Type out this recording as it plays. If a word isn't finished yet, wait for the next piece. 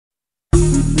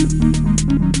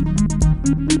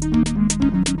Hey,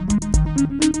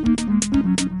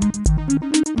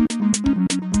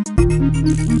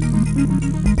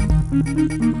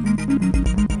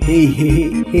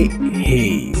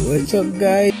 what's up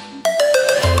guys?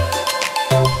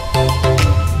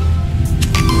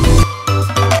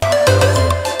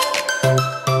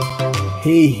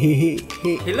 Hey.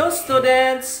 Hello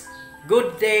students!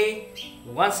 Good day!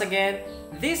 Once again,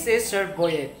 this is Sir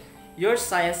Boyet, your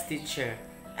science teacher,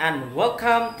 and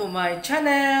welcome to my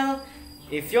channel!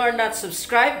 If you are not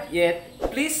subscribed yet,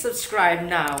 please subscribe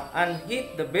now and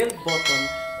hit the bell button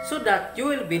so that you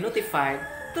will be notified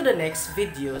to the next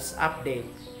video's update.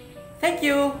 Thank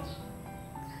you!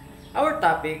 Our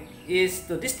topic is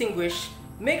to distinguish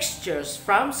mixtures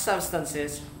from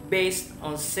substances based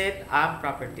on set of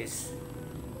properties.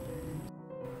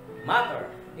 Matter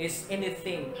is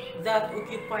anything that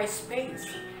occupies space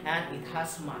and it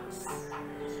has mass.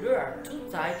 There are two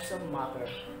types of matter: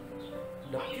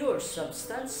 the pure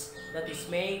substance that is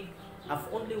made of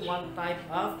only one type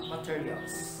of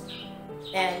materials,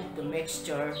 and the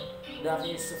mixture that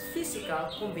is a physical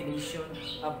combination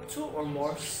of two or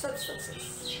more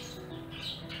substances.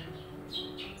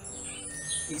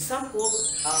 Example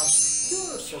of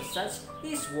pure substance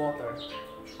is water.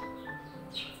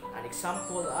 An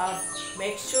example of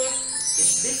mixture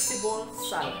is vegetable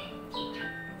salad.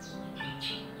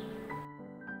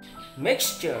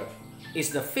 Mixture is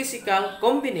the physical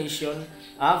combination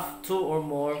of two or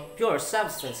more pure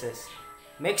substances.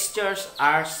 Mixtures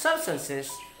are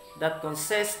substances that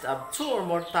consist of two or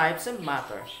more types of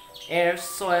matter. Air,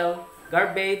 soil,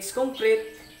 garbage,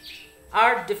 concrete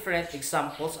are different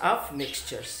examples of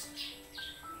mixtures.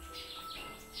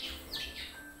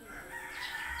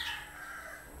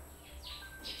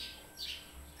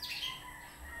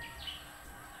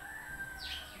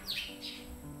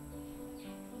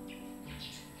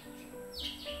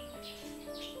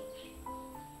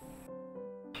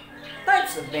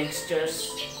 Types of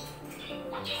mixtures.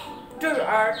 There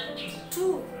are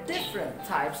two different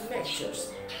types of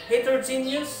mixtures: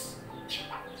 heterogeneous,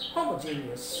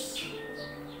 homogeneous.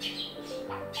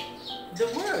 The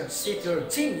words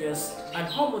heterogeneous and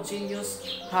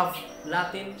homogeneous have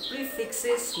Latin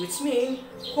prefixes which mean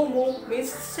homo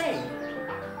means same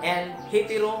and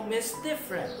hetero means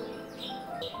different.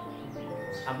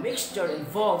 A mixture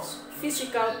involves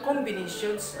physical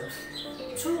combinations of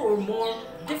two or more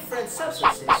different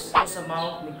substances whose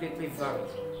amount may greatly vary.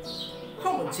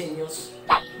 Homogeneous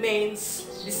means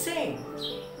the same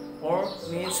or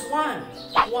means one.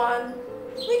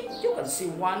 You can see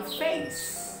one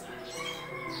face.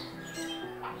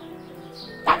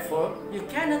 Therefore, you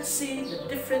cannot see the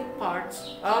different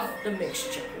parts of the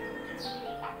mixture.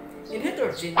 In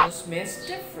heterogeneous means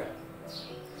different.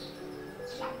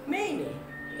 Many.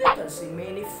 You can see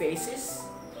many faces.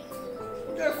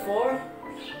 Therefore,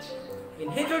 in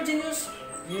heterogeneous,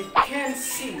 you can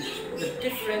see the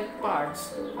different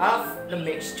parts of the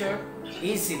mixture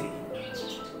easily.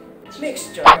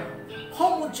 Mixture.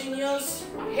 Homogeneous,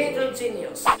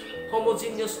 heterogeneous.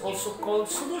 Homogeneous also called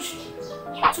solution.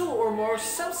 Two or more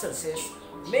substances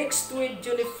mixed with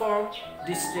uniform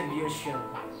distribution.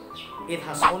 It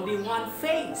has only one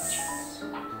phase.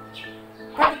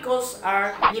 Particles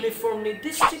are uniformly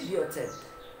distributed,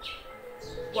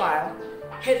 while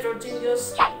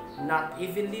heterogeneous, not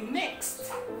evenly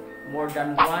mixed, more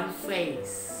than one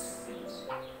phase,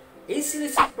 easily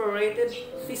separated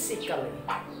physically,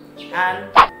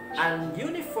 and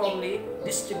uniformly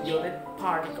distributed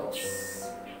particles.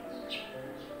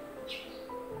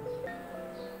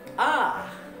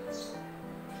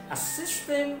 A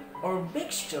system or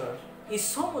mixture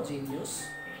is homogeneous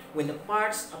when the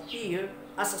parts appear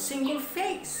as a single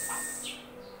phase.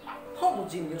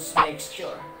 Homogeneous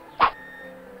mixture.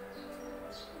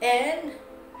 And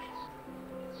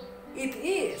it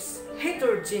is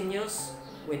heterogeneous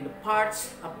when the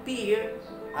parts appear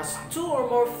as two or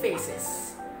more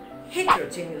phases.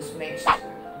 Heterogeneous mixture.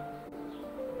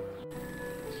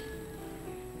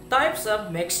 Types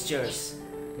of mixtures.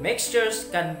 Mixtures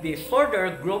can be further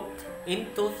grouped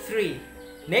into three,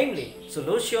 namely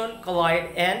solution, colloid,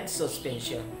 and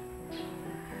suspension.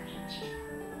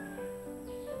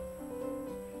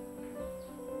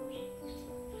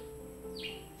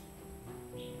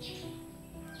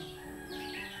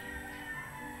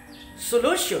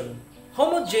 Solution.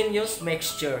 Homogeneous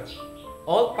mixture.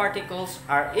 All particles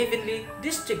are evenly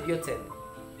distributed.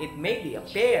 It may be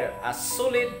appear as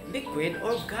solid, liquid,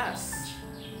 or gas.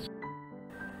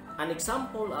 An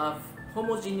example of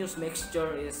homogeneous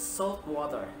mixture is salt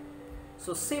water.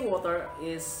 So seawater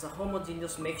is a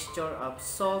homogeneous mixture of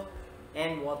salt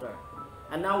and water.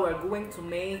 And now we're going to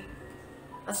make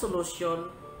a a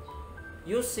solution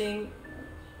using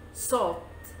salt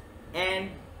and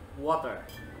water.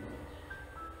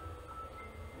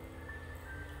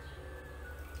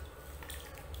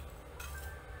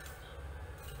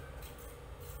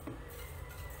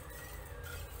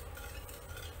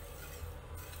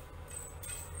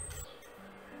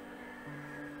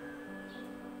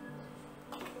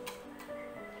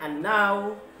 And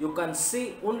now you can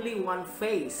see only one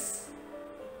phase.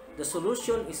 The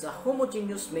solution is a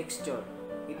homogeneous mixture.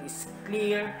 It is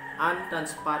clear and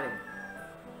transparent.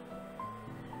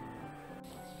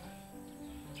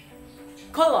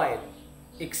 Colloid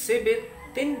exhibit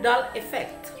Tyndall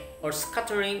effect or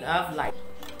scattering of light.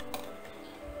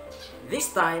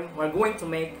 This time we're going to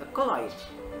make a colloid.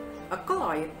 A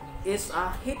colloid is a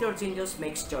heterogeneous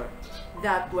mixture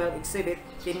that will exhibit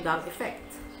Tyndall effect.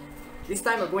 This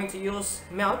time we're going to use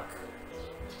milk,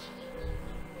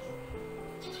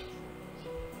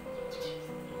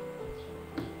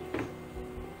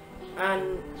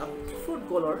 and a food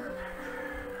color.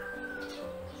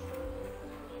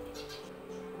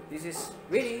 This is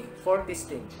ready for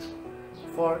testing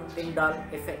for Tyndall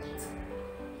effect.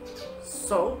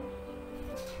 So,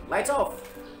 lights off.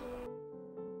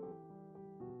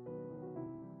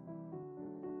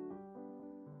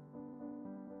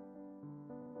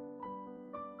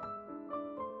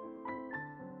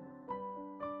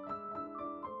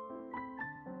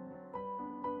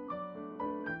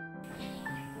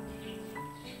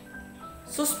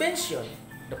 Suspension.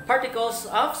 The particles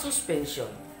of suspension,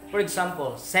 for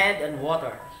example, sand and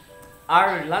water,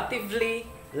 are relatively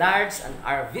large and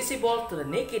are visible to the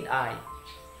naked eye.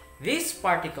 These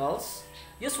particles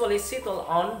usually settle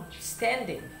on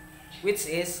standing, which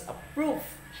is a proof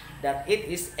that it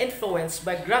is influenced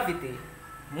by gravity.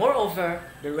 Moreover,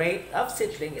 the rate of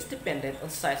settling is dependent on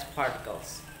size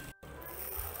particles.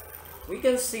 We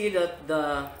can see that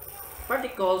the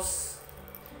particles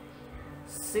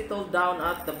settle down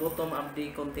at the bottom of the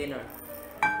container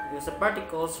because the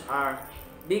particles are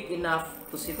big enough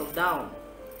to settle down.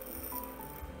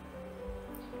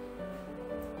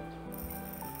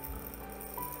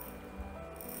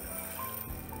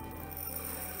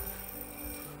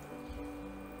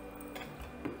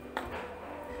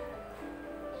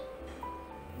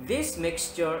 This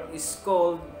mixture is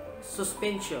called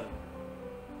suspension.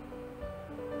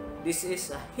 This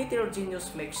is a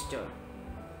heterogeneous mixture.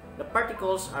 The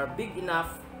particles are big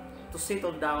enough to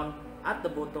settle down at the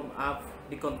bottom of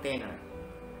the container.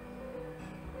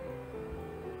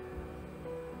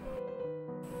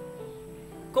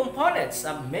 Components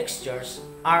of mixtures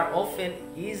are often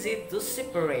easy to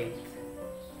separate.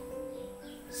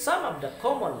 Some of the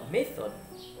common methods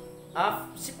of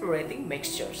separating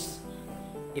mixtures: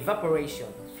 evaporation,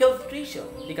 filtration,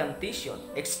 decantation,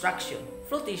 extraction,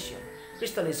 flotation,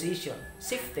 crystallization,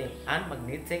 sifting, and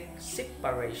magnetic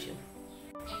separation.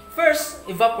 First,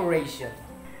 evaporation.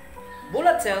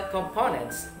 Volatile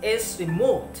components is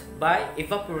removed by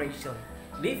evaporation,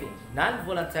 leaving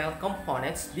non-volatile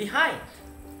components behind.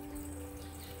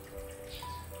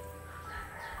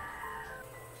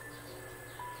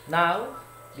 Now,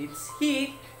 let's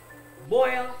heat,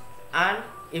 boil, and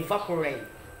evaporate.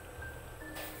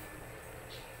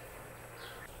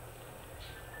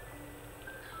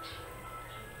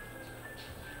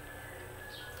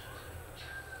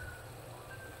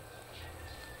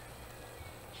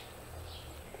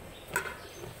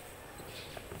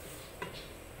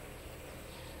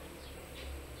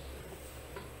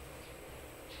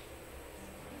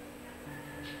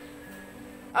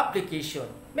 Application: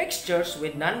 mixtures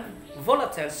with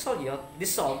non-volatile solute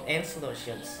dissolved in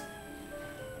solutions.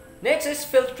 Next is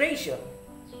filtration.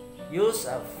 Use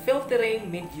a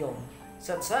filtering medium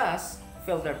such as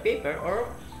filter paper or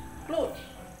cloth.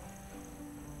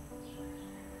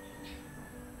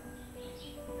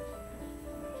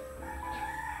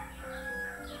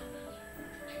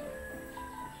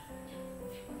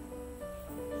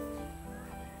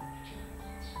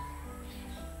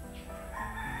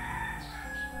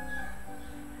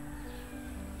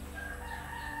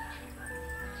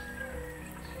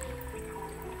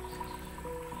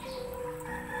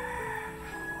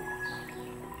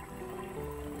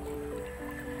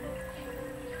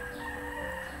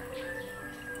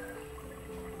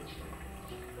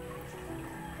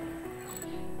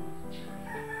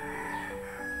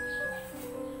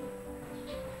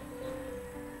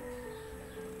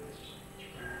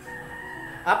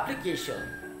 Application: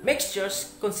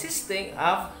 mixtures consisting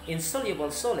of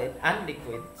insoluble solid and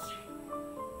liquids.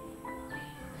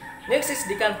 Next is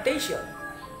decantation,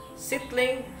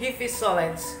 settling heavy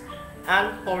solids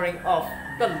and pouring off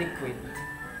the liquid.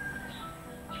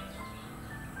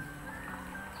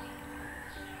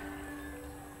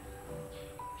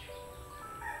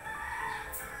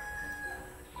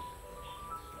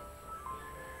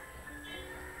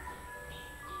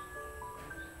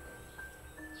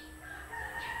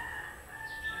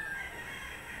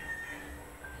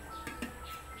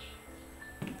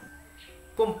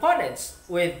 Components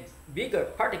with bigger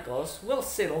particles will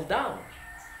settle down.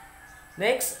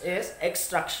 Next is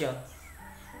extraction.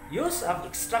 Use of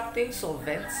extracting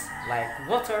solvents like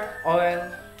water,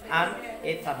 oil, and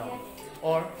ethanol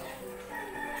or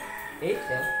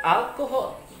ethyl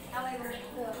alcohol.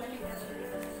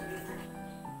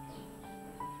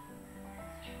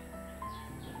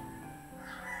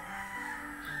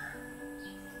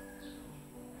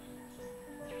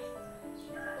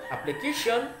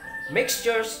 Application: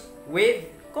 mixtures with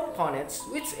components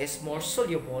which is more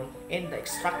soluble in the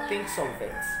extracting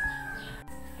solvents.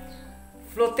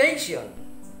 Flotation,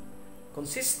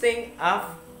 consisting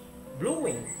of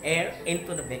blowing air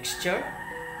into the mixture.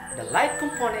 The light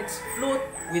components float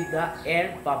with the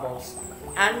air bubbles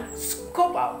and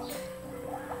scoop out.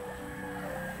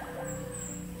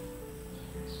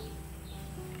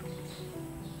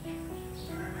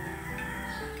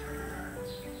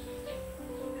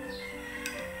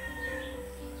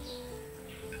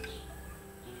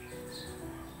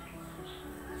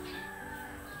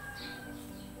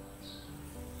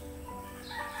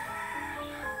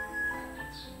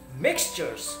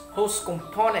 Mixtures whose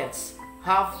components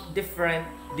have different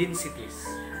densities.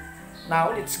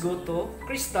 Now let's go to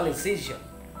crystallization.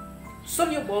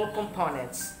 Soluble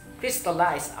components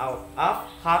crystallize out of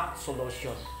hot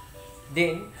solution.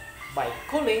 Then, by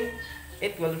cooling,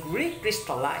 it will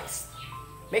recrystallize.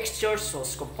 Mixtures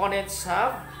whose components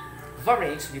have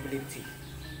varying solubility.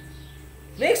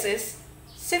 Next is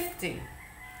sifting.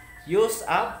 Use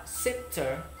of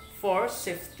sifter for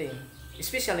sifting,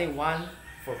 especially one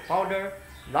for powder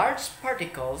large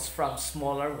particles from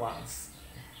smaller ones.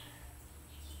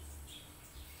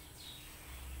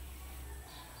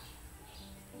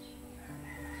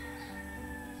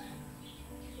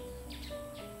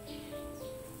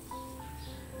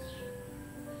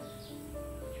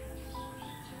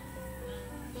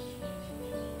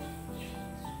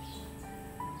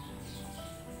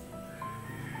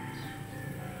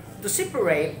 To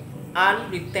separate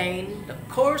and retain the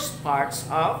coarse parts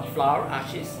of flour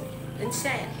ashes and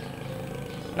sand.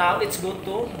 Now let's go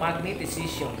to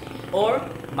magnetization or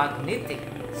magnetic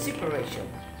separation.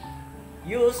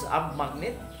 Use of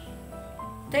magnet.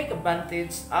 Take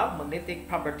advantage of magnetic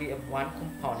property of one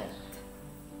component.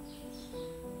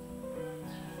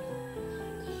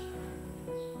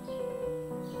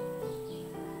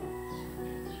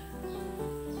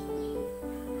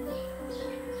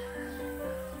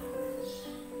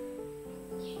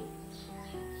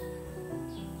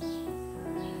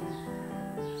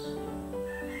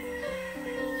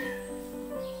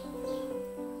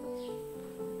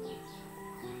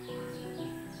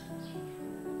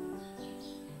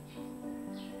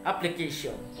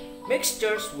 Application: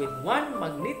 mixtures with one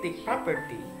magnetic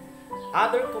property.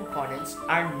 Other components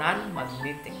are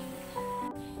non-magnetic.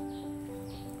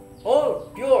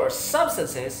 All pure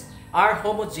substances are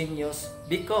homogeneous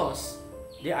because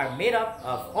they are made up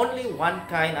of only one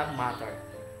kind of matter.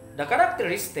 The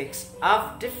characteristics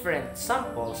of different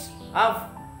samples of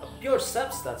a pure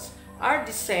substance are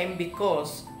the same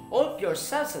because all pure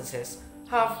substances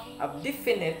have a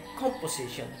definite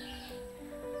composition.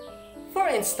 For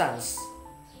instance,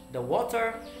 the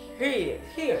water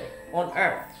here on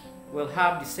Earth will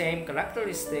have the same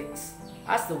characteristics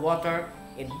as the water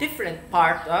in different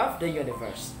parts of the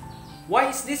universe.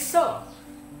 Why is this so?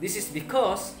 This is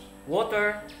because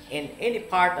water in any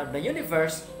part of the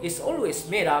universe is always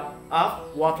made up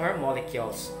of water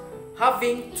molecules,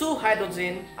 having 2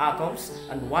 hydrogen atoms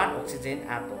and 1 oxygen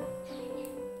atom.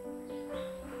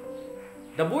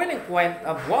 The boiling point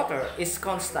of water is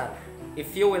constant.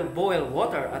 If you will boil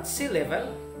water at sea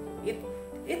level,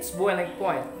 its boiling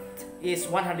point is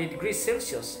 100 degrees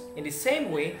Celsius, in the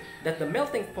same way that the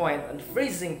melting point and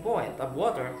freezing point of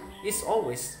water is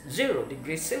always 0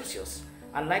 degrees Celsius.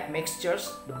 Unlike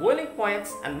mixtures, the boiling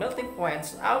points and melting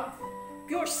points of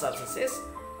pure substances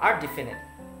are definite,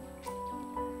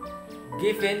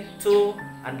 given 2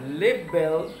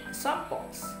 unlabeled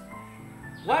samples,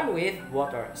 one with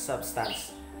water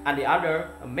substance and the other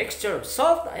a mixture of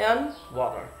salt and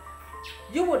water.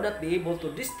 You would not be able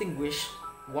to distinguish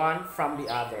one from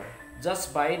the other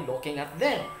just by looking at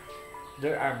them.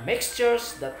 There are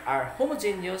mixtures that are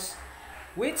homogeneous,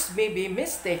 which may be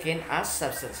mistaken as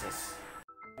substances.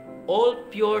 All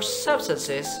pure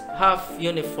substances have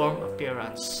uniform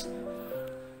appearance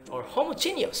or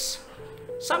homogeneous.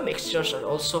 Some mixtures are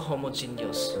also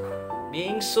homogeneous.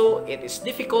 Being so, it is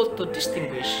difficult to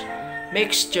distinguish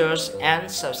mixtures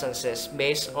and substances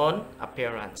based on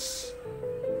appearance.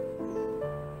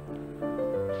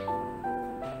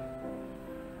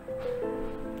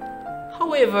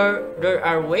 However, there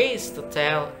are ways to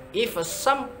tell if a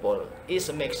sample is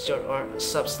a mixture or a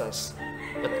substance.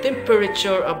 The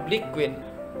temperature of liquid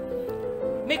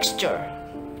mixture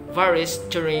varies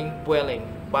during boiling,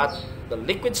 but the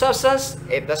liquid substance,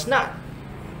 it does not.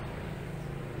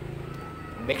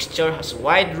 A mixture has a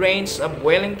wide range of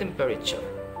boiling temperature,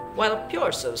 while a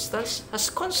pure substance has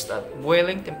constant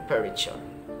boiling temperature.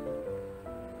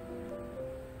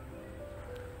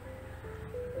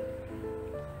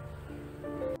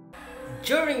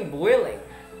 During boiling,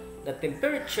 the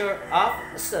temperature of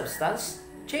a substance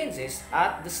changes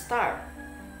at the start,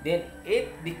 then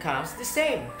it becomes the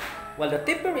same, while the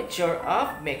temperature of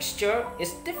mixture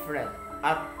is different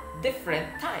at different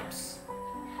times.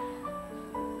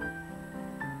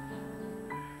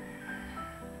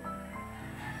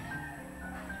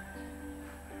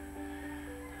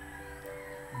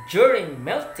 During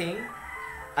melting,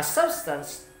 a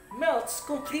substance melts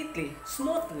completely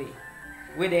smoothly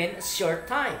within a short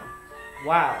time,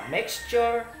 while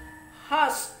mixture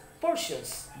has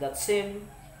portions that seem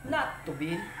not to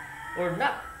be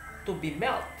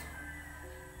melt.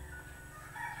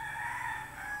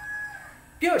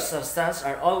 Pure substances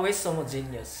are always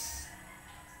homogeneous.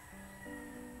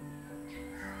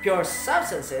 Pure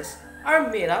substances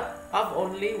are made up of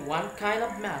only one kind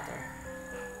of matter.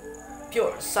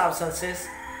 Pure substances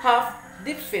have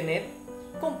definite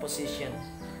composition.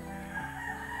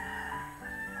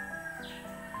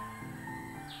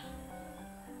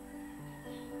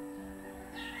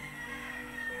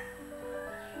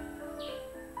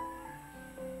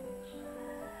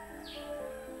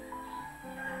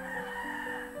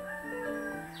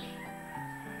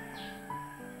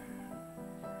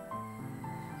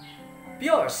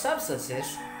 Pure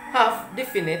substances have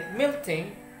definite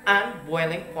melting and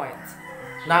boiling point.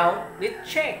 Now,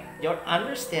 let's check your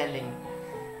understanding.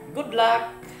 Good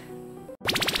luck!